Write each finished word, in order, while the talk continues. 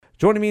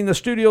Joining me in the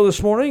studio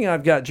this morning,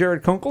 I've got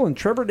Jared Kunkle and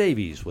Trevor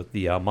Davies with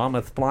the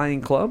Monmouth Flying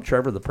Club.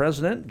 Trevor, the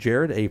president.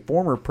 Jared, a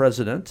former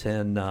president,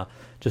 and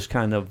just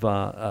kind of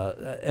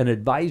an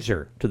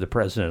advisor to the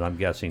president, I'm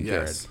guessing,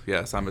 Jared.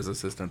 Yes, I'm his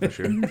assistant this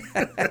year.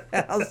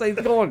 How's things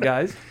going,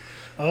 guys?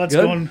 Oh, it's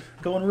going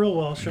real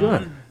well,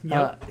 Sean. Good.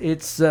 Yep.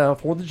 It's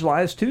 4th of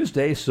July is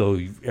Tuesday, so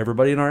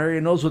everybody in our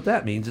area knows what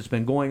that means. It's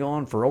been going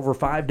on for over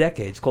 5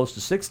 decades, close to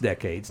 6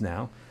 decades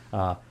now,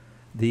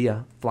 the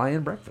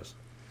fly-in breakfast.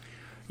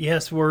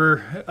 Yes,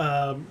 we're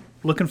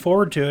looking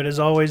forward to it. As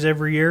always,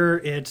 every year,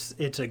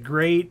 it's a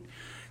great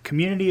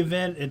community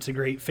event. It's a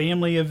great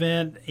family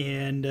event,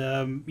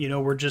 and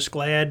we're just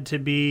glad to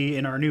be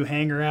in our new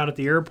hangar out at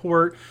the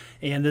airport.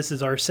 And this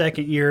is our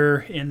 2nd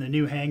year in the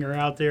new hangar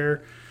out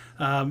there,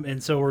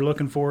 and so we're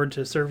looking forward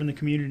to serving the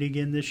community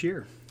again this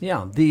year.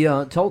 Yeah,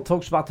 tell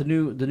folks about the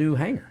new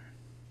hangar.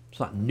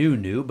 It's not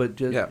new, but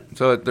just... Yeah.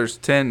 So there's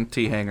 10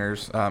 T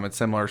hangars. It's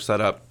similar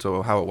setup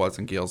to how it was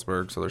in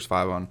Galesburg. So there's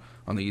 5 on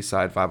the east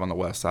side, 5 on the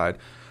west side.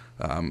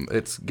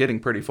 It's getting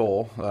pretty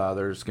full.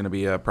 There's going to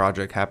be a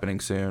project happening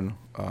soon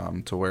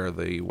to where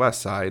the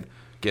west side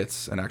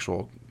gets an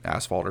actual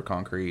asphalt or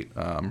concrete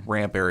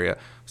ramp area,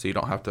 so you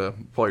don't have to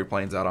pull your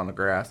planes out on the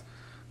grass.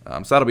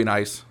 So that'll be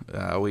nice.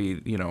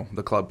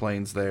 The club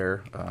planes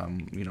there,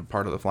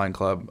 part of the flying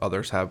club.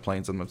 Others have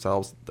planes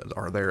themselves that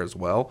are there as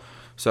well.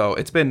 So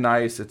it's been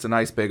nice. It's a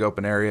nice big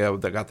open area.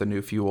 They got the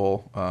new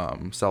fuel,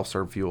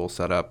 self-serve fuel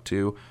set up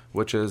too,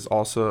 which is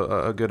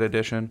also a good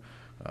addition.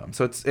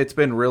 So it's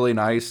been really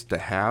nice to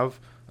have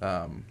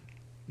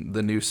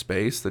the new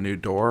space, the new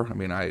door. I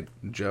mean, I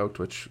joked,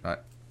 which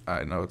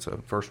I know it's a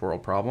first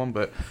world problem,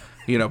 but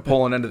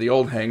pulling into the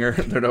old hangar,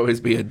 there'd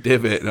always be a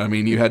divot. I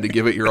mean, you had to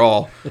give it your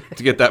all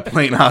to get that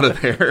plane out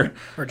of there.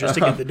 Or just to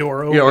get the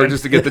door open. Or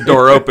just to get the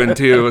door open,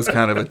 too. It was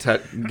kind of a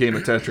game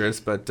of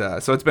Tetris.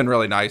 But so it's been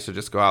really nice to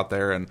just go out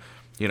there and,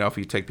 if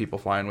you take people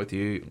flying with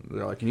you,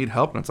 they're like, you need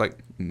help? And it's like,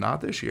 not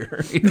this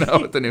year,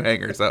 at the new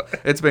hangar. So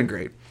it's been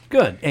great.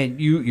 Good.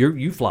 And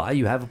you fly.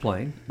 You have a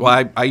plane.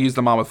 Well, I use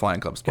the Monmouth Flying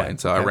Club's plane,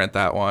 so Okay. I rent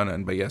that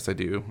one. But yes, I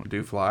do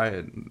fly.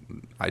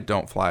 And I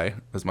don't fly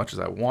as much as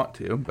I want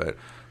to, but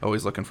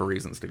always looking for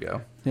reasons to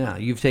go. Yeah,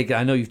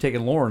 I know you've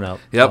taken Lauren up.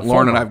 Yep,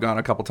 Lauren and I've gone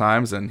a couple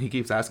times, and he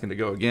keeps asking to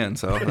go again,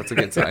 so that's a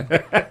good sign.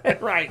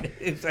 Right.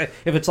 If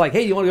it's like,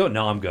 hey, you want to go?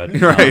 No, I'm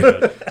good. Right. No,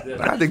 I'm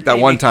good. I think that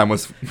one time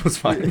was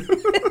fine.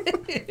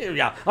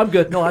 Yeah, I'm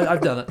good. No,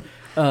 I've done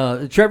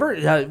it.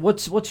 Trevor,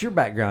 what's your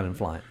background in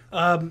flying?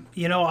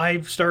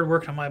 I started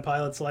working on my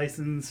pilot's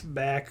license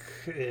back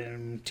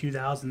in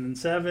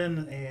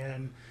 2007,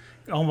 and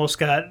almost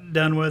got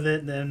done with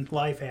it. Then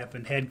life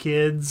happened. Had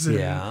kids,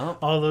 and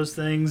all those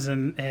things,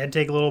 and had to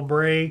take a little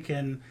break,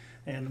 and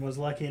was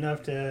lucky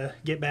enough to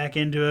get back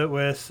into it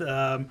with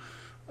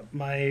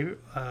my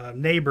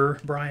neighbor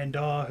Brian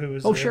Daw, who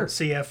was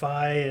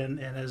CFI and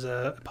as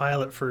a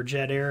pilot for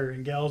Jet Air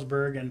in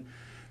Galesburg, and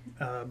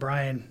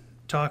Brian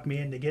talked me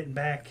into getting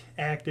back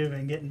active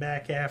and getting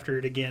back after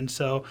it again.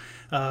 So,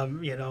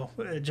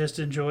 just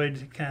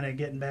enjoyed kind of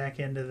getting back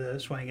into the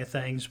swing of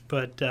things.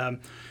 But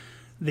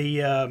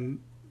definitely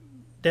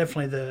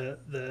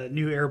the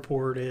new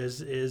airport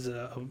is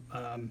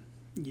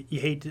you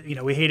hate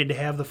to, we hated to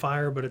have the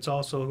fire, but it's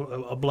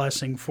also a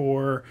blessing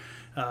for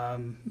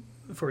the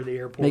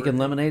airport. Making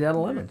lemonade out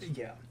of lemons.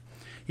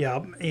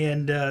 Yeah,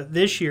 and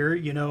this year,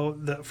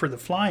 for the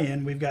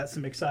fly-in, we've got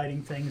some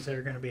exciting things that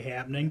are going to be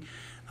happening.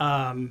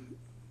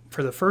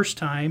 For the first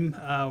time,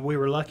 we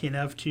were lucky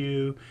enough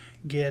to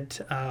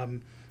get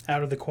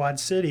out of the Quad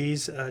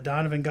Cities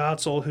Donovan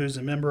Gotzel, who's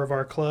a member of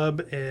our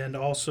club and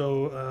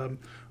also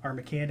our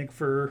mechanic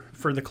for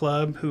the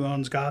club, who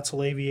owns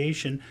Gotzel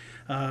Aviation.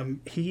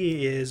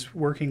 He is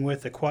working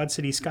with the Quad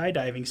City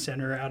Skydiving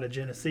Center out of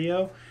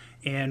Geneseo.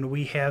 And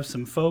we have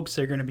some folks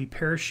that are going to be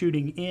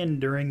parachuting in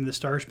during the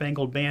Star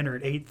Spangled Banner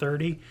at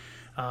 8:30.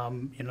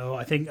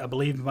 I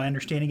believe my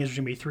understanding is there's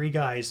going to be 3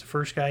 guys. The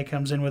first guy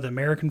comes in with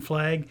American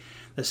flag.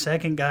 The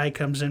second guy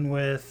comes in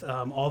with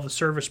all the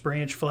service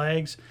branch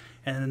flags.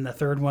 And then the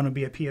third one will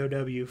be a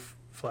POW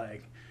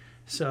flag.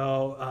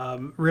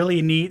 So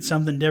really neat,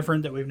 something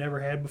different that we've never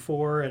had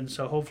before. And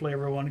so hopefully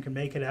everyone can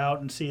make it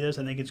out and see this.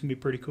 I think it's going to be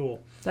pretty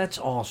cool. That's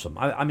awesome.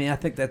 I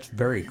think that's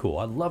very cool.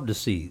 I'd love to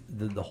see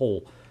the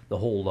whole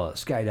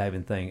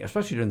skydiving thing,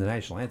 especially during the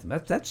national anthem.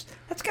 That's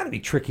got to be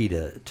tricky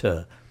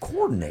to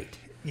coordinate.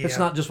 Yeah. It's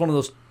not just one of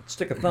those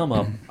stick a thumb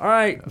up. All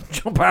right,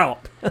 jump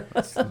out.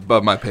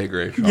 Above my pay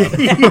grade.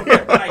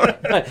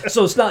 Right.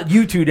 So it's not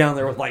you two down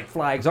there with like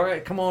flags. All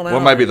right, come on out. Well,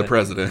 it might be the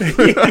president.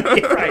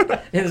 Right.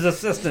 And his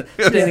assistant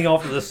standing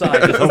off to the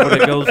side, just hoping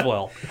it goes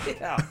well.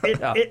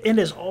 And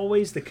as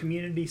always, the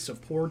community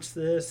supports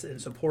this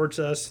and supports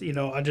us.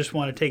 I just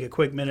want to take a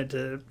quick minute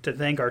to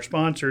thank our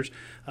sponsors.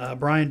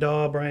 Brian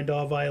Daw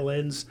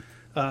Violins.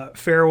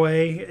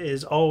 Fairway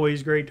is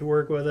always great to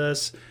work with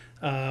us.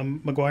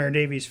 McGuire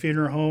Davies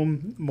Funeral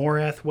Home,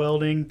 Morath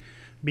Welding,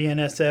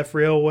 BNSF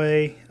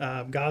Railway,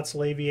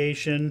 Gotzel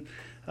Aviation,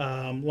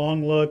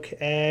 Long Look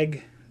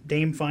Ag,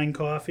 Dame Fine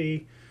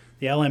Coffee,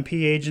 the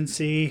LMP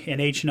agency, and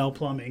H&L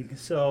Plumbing.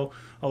 So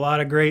a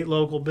lot of great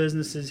local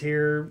businesses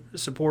here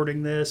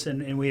supporting this,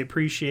 and we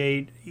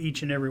appreciate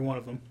each and every one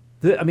of them.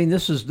 I mean,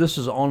 this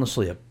is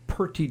honestly a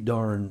pretty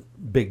darn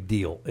big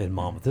deal in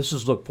Monmouth. This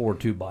is looked forward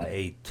to by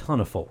a ton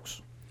of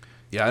folks.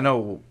 Yeah, I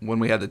know when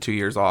we had the 2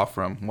 years off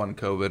from one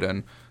COVID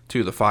and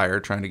two the fire,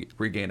 trying to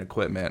regain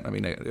equipment. I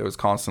mean, it was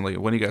constantly,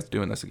 when are you guys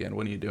doing this again?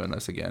 When are you doing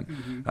this again?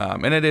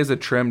 Mm-hmm. And it is a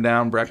trimmed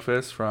down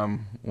breakfast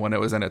from when it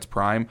was in its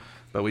prime,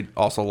 but we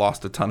also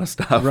lost a ton of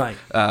stuff right.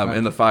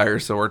 In the fire.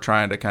 So we're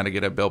trying to kind of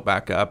get it built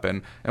back up.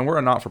 And we're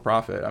a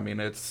not-for-profit. I mean,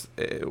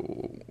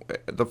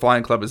 the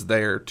Flying Club is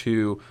there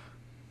to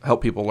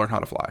help people learn how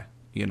to fly,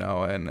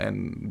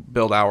 and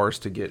build hours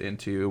to get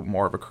into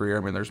more of a career.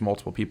 I mean, there's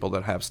multiple people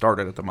that have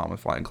started at the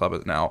Monmouth Flying Club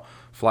that now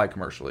fly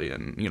commercially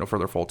and, for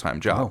their full-time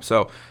job. Oh.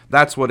 So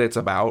that's what it's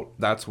about.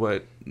 That's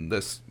what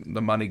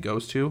the money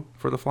goes to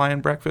for the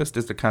fly-in breakfast,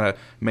 is to kind of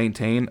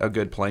maintain a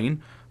good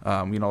plane.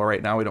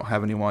 Right now we don't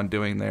have anyone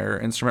doing their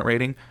instrument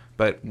rating,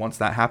 but once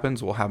that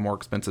happens, we'll have more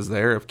expenses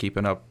there of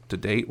keeping up to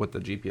date with the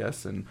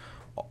GPS and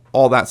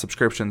all that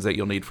subscriptions that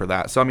you'll need for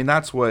that. So, I mean,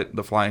 that's what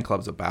the Flying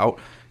Club's about.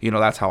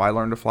 That's how I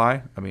learned to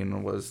fly. I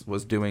mean, was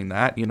doing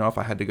that. If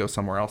I had to go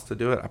somewhere else to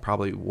do it, I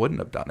probably wouldn't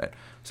have done it.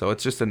 So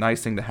it's just a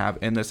nice thing to have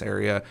in this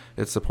area.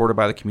 It's supported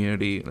by the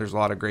community. There's a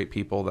lot of great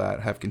people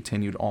that have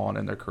continued on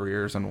in their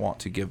careers and want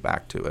to give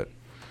back to it.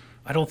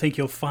 I don't think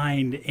you'll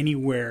find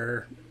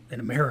anywhere in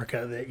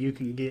America that you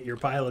can get your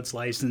pilot's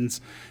license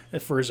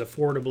for as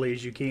affordably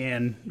as you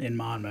can in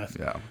Monmouth.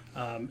 Yeah.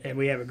 And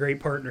we have a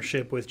great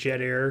partnership with Jet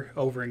Air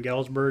over in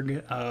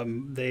Galesburg.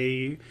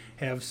 They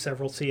have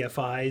several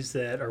CFIs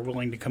that are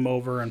willing to come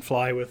over and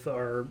fly with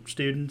our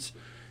students.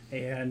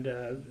 And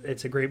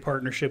it's a great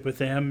partnership with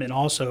them. And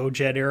also,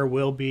 Jet Air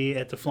will be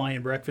at the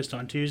Flying Breakfast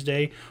on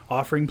Tuesday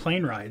offering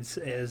plane rides,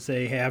 as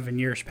they have in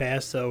years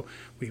past. So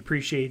we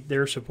appreciate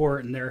their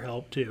support and their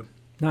help, too.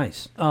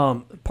 Nice.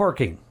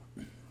 Parking.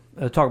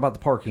 Talk about the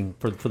parking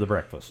for the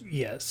breakfast.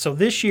 Yeah, so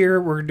this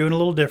year we're doing a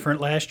little different.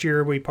 Last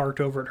year we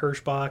parked over at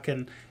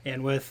Hirschbach,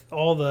 and with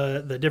all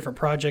the different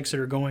projects that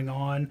are going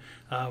on,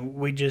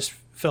 we just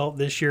felt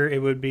this year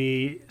it would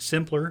be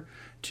simpler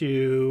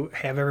to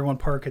have everyone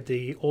park at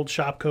the old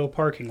Shopco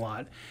parking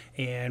lot.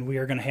 And we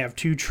are going to have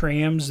 2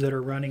 trams that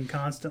are running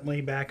constantly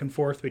back and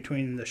forth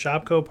between the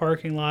Shopco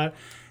parking lot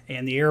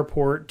and the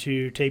airport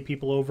to take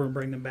people over and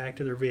bring them back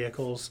to their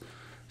vehicles.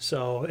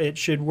 So it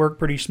should work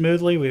pretty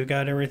smoothly. We've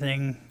got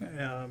everything,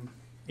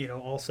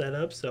 all set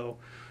up. So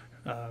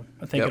I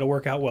think it'll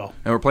work out well.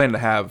 And we're planning to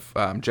have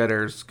Jet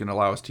Air's going to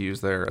allow us to use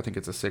their, I think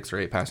it's a 6 or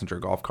 8 passenger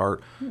golf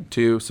cart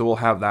too. So we'll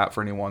have that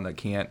for anyone that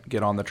can't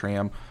get on the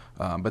tram.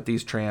 But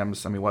these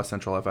trams, I mean, West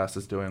Central FS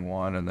is doing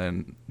one, and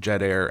then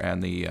Jet Air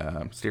and the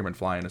Steerman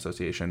Flying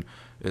Association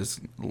is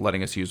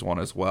letting us use one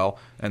as well.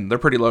 And they're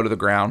pretty low to the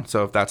ground,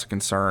 so if that's a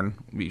concern,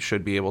 we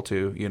should be able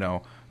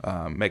to,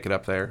 make it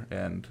up there.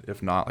 And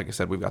if not, like I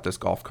said, we've got this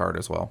golf cart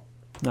as well.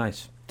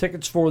 Nice.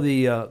 Tickets for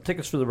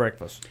the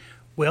breakfast.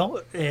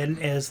 Well, and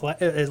as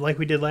like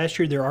we did last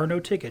year, there are no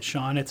tickets,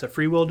 Sean. It's a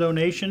free will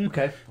donation.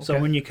 Okay. So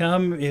when you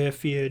come,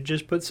 if you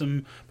just put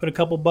a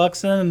couple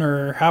bucks in,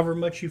 or however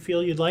much you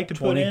feel you'd like to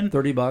put in,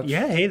 $30.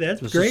 Yeah, hey,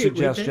 that's Just great. a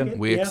suggestion.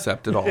 We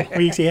accept it all.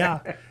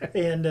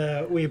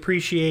 And we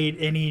appreciate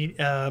any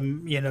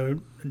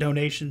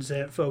donations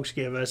that folks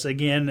give us.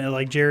 Again,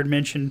 like Jared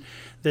mentioned,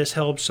 this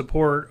helps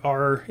support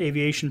our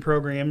aviation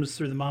programs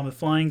through the Monmouth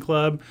Flying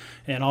Club,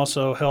 and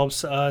also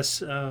helps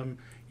us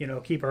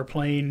keep our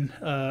plane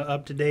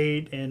up to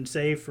date and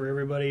safe for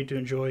everybody to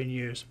enjoy and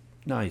use.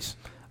 Nice.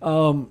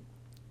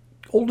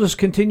 Oldest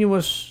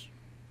continuous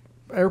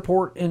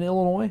airport in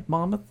Illinois,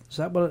 Monmouth. Is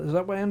that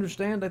what I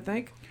understand? I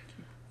think.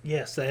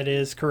 Yes, that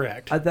is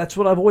correct. That's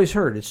what I've always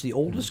heard. It's the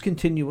oldest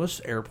continuous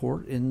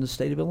airport in the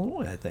state of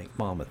Illinois, I think,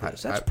 Monmouth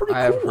is. That's pretty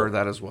cool. I have heard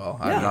that as well.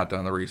 Yeah. I've not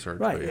done the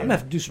research. Right. But I'm going to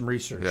have to do some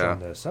research on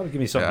this. That would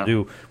give me something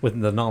to do with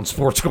the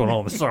non-sports going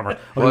on this summer.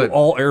 I'll do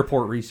all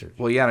airport research.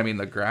 Well, yeah, I mean,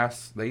 the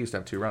grass, they used to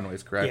have 2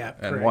 runways, correct? Yeah,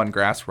 and correct. one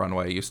grass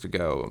runway used to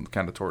go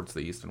kind of towards the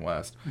east and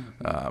west.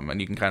 Mm-hmm.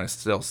 And you can kind of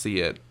still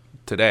see it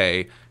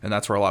today, and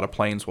that's where a lot of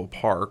planes will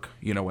park,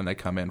 when they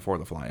come in for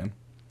the fly-in.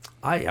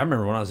 I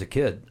remember when I was a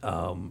kid,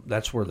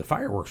 that's where the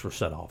fireworks were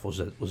set off,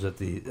 was at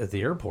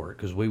the airport,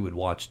 because we would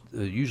watch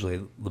usually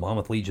the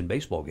Monmouth Legion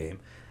baseball game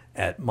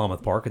at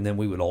Monmouth Park, and then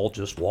we would all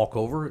just walk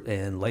over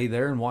and lay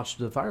there and watch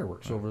the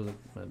fireworks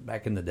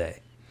back in the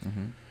day.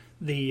 Mm-hmm.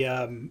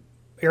 The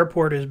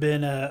airport has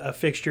been a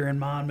fixture in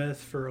Monmouth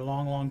for a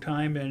long, long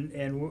time,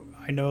 and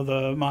I know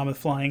the Monmouth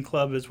Flying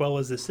Club, as well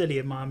as the city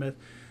of Monmouth,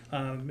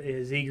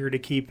 is eager to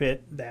keep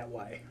it that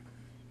way.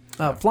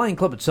 Flying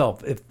Club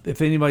itself,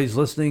 if anybody's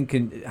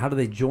listening, how do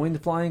they join the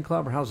Flying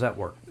Club, or how does that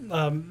work?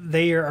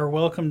 They are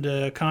welcome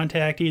to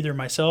contact either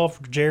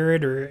myself,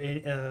 Jared, or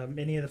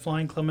any of the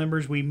Flying Club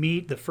members. We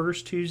meet the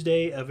first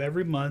Tuesday of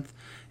every month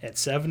at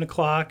 7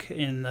 o'clock.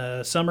 In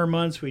the summer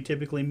months, we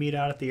typically meet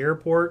out at the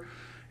airport.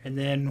 And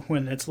then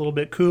when it's a little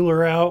bit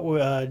cooler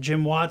out,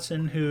 Jim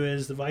Watson, who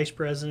is the vice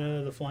president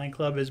of the Flying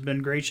Club, has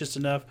been gracious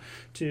enough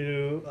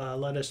to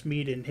let us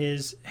meet in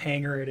his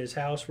hangar at his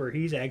house where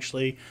he's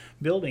actually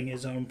building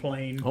his own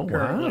plane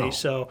currently. Wow.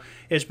 So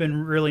it's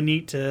been really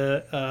neat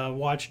to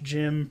watch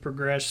Jim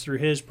progress through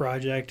his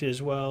project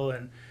as well,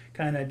 and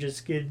kind of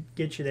just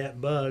get you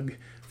that bug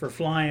for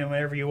flying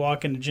whenever you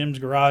walk into Jim's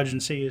garage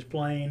and see his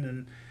plane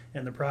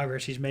and the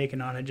progress he's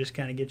making on it. Just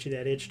kind of gets you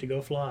that itch to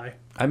go fly.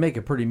 I make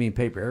a pretty mean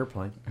paper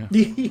airplane. I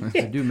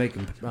do make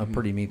a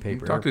pretty mean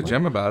paper Talk airplane. to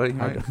Jim about it.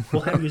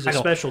 We'll have you as a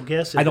special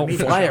guest. I don't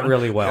fly it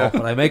really well,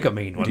 but I make a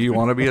mean one. Do you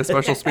want to be a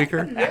special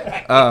speaker?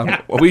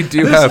 Well, we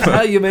do This is have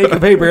how you make a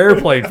paper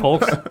airplane,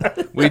 folks.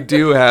 we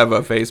do have a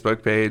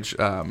Facebook page.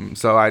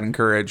 So I'd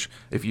encourage,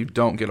 if you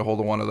don't get a hold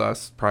of one of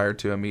us prior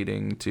to a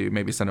meeting, to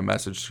maybe send a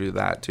message through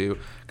that too.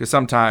 Because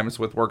sometimes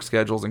with work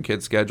schedules and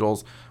kids'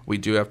 schedules, we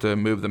do have to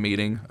move the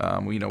meeting.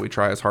 We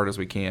try as hard as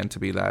we can to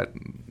be that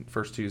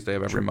first Tuesday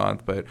of every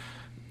month, but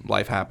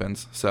life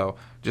happens. So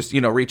just,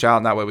 reach out,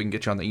 and that way we can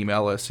get you on the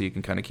email list so you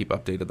can kind of keep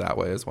updated that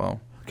way as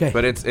well. Okay.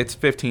 But it's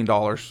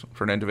 $15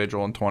 for an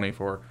individual and $20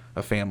 for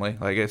a family.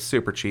 Like, it's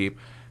super cheap,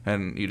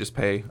 and you just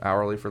pay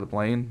hourly for the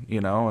plane,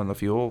 and the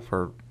fuel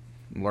for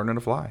learning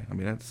to fly. I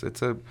mean, it's a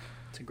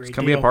great it's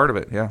gonna be a deal. part of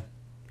it. Yeah.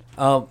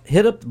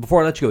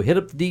 Before I let you go, hit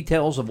up the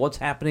details of what's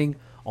happening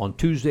on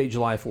Tuesday,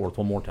 July 4th,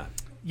 one more time.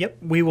 Yep,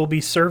 we will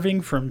be serving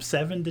from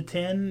 7 to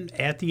 10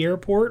 at the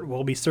airport.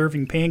 We'll be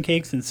serving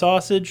pancakes and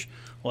sausage.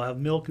 We'll have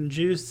milk and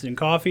juice and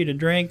coffee to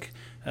drink.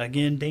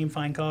 Again, Dame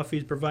Fine Coffee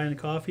is providing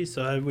the coffee,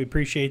 so we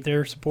appreciate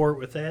their support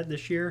with that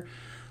this year.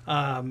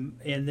 And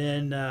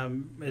then,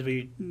 as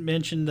we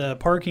mentioned, the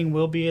parking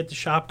will be at the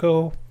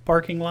Shopco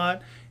parking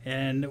lot,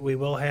 and we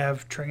will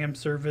have tram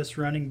service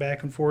running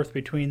back and forth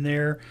between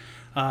there.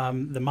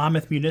 The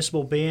Monmouth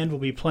Municipal Band will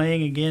be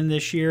playing again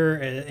this year,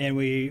 and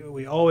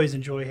we always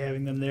enjoy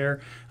having them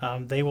there.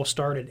 They will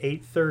start at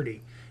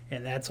 8:30,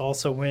 and that's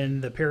also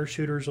when the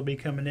parachuters will be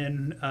coming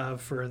in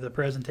for the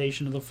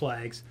presentation of the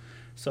flags.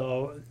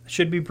 So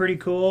should be pretty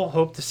cool.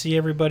 Hope to see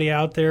everybody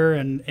out there,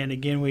 and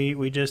again,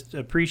 we just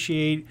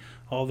appreciate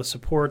all the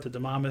support that the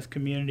Monmouth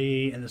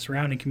community and the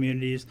surrounding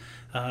communities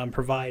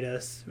provide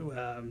us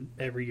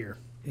every year.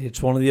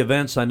 It's one of the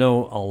events I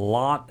know a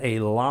lot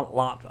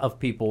of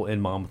people in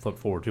Monmouth look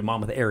forward to.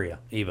 Monmouth area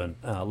even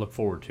look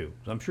forward to.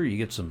 So I'm sure you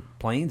get some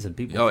planes and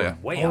people. Oh yeah.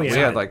 Way We outside.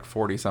 had like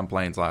 40 some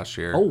planes last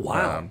year. Oh,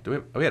 wow.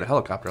 We had a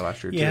helicopter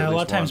last year too. Yeah, at a lot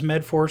least of times one.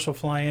 MedForce will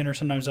fly in, or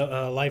sometimes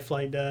Life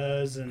Flight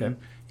does, and Okay.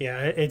 yeah,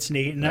 it's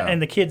neat.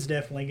 And the kids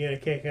definitely get a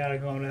kick out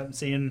of going up and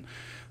seeing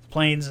the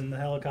planes and the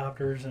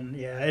helicopters, and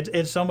yeah,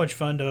 it's so much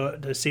fun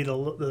to see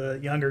the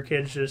younger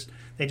kids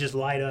just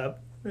light up,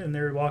 and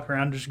they're walking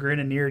around just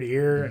grinning ear to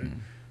ear,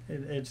 and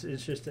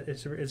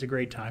it's a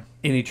great time.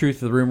 Any truth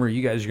to the rumor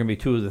you guys are going to be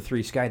 2 of the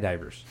 3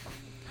 skydivers?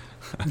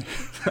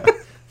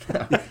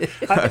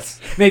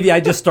 Maybe I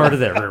just started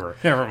that rumor.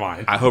 Never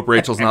mind. I hope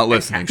Rachel's not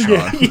listening, Sean.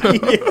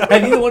 Have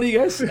either one of you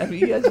guys? Have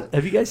you guys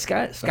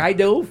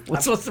skydove?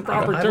 What's the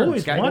proper I've term?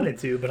 always Skydive? wanted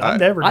to, but I've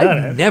never done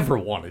I've it. never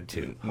wanted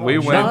to. We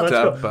Sean, went let's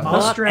up go. uh,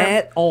 Not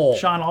at all.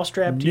 Sean, I'll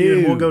strap to you,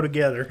 and we'll go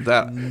together.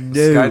 that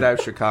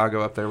Skydive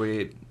Chicago up there. We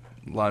ate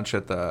lunch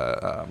at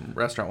the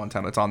restaurant one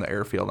time. It's on the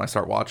airfield, and I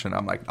start watching.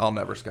 I'm like, I'll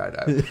never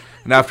skydive.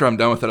 And after I'm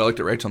done with it, I looked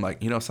at Rachel. I'm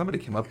like, if somebody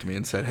came up to me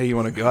and said, "Hey, you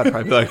want to go?" I'd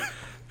probably be like,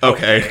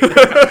 "Okay."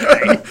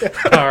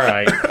 All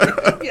right.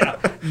 Yeah,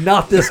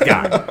 not this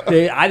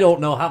guy. I don't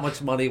know how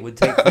much money it would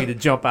take for me to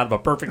jump out of a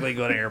perfectly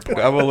good airplane.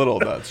 I'm a little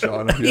nuts,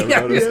 Sean. If you ever Yeah,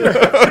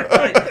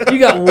 noticed. you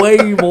got way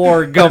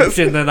more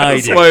gumption than I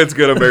That's did. why it's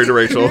good I'm married to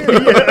Rachel.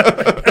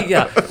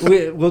 Yeah,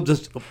 we'll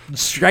just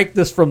strike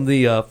this from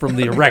the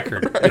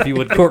record, if you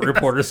would, court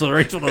reporter, so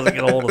Rachel doesn't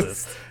get a hold of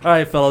this. All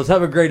right, fellas,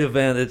 have a great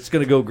event. It's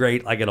going to go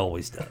great, like it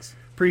always does.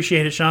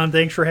 Appreciate it, Sean.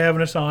 Thanks for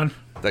having us on.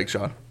 Thanks,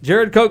 Sean.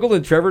 Jared Kunkle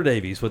and Trevor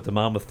Davies with the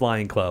Monmouth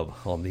Flying Club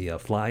on the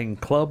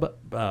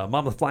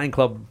Monmouth Flying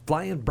Club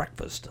Flying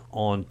Breakfast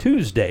on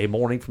Tuesday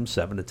morning from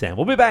 7 to 10.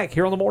 We'll be back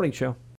here on the morning show.